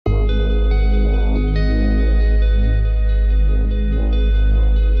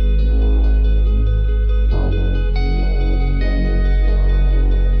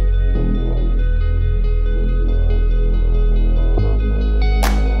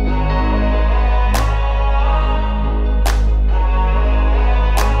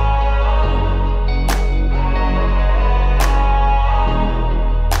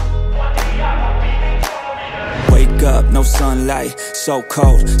light, so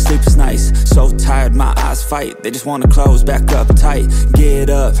cold, sleep is nice. So tired, my eyes fight, they just wanna close back up tight. Get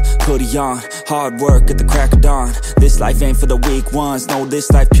up, hoodie on, hard work at the crack of dawn. This life ain't for the weak ones, no,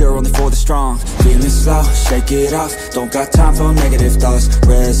 this life pure only for the strong. Feeling slow, shake it off, don't got time for negative thoughts.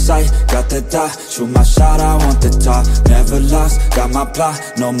 Red sight, got the dot, shoot my shot, I want the top. Never lost, got my plot,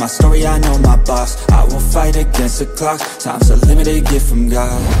 know my story, I know my boss. I will fight against the clock, time's a limited gift from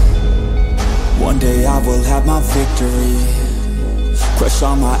God. One day I will have my victory, crush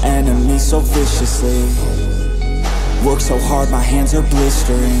all my enemies so viciously. Work so hard, my hands are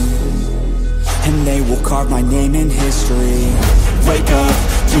blistering, and they will carve my name in history. Wake up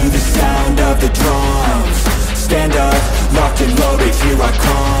to the sound of the drums, stand up, locked and loaded, here I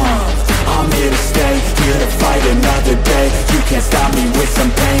come. I'm here to stay, here to fight another day. You can't stop me with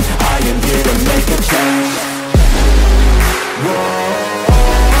some pain, I am here to make a change. Whoa.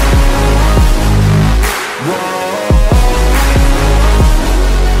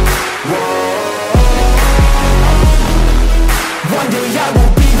 One day I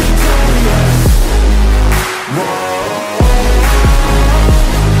will be victorious.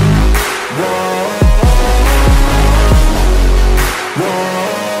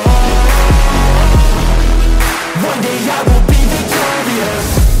 One day I will be victorious.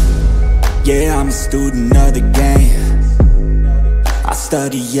 Yeah, I'm a student of the game, I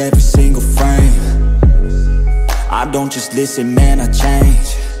study every single frame. I don't just listen, man, I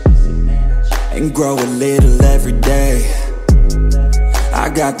change and grow a little every day. I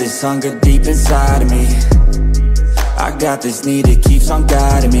got this hunger deep inside of me, I got this need that keeps on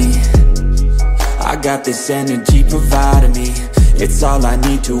guiding me. I got this energy providing me, it's all I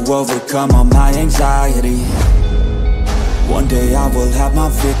need to overcome all my anxiety. One day I will have my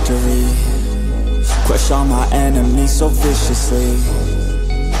victory, crush all my enemies so viciously.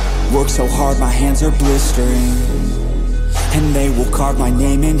 Work so hard, my hands are blistering, and they will carve my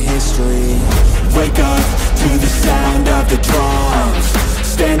name in history. Wake up to the sound of the drums,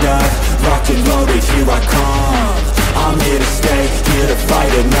 stand up, locked and loaded, here I come. I'm here to stay, here to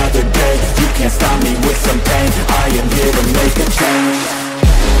fight another day. You can't stop me with some pain, I am here to make a change.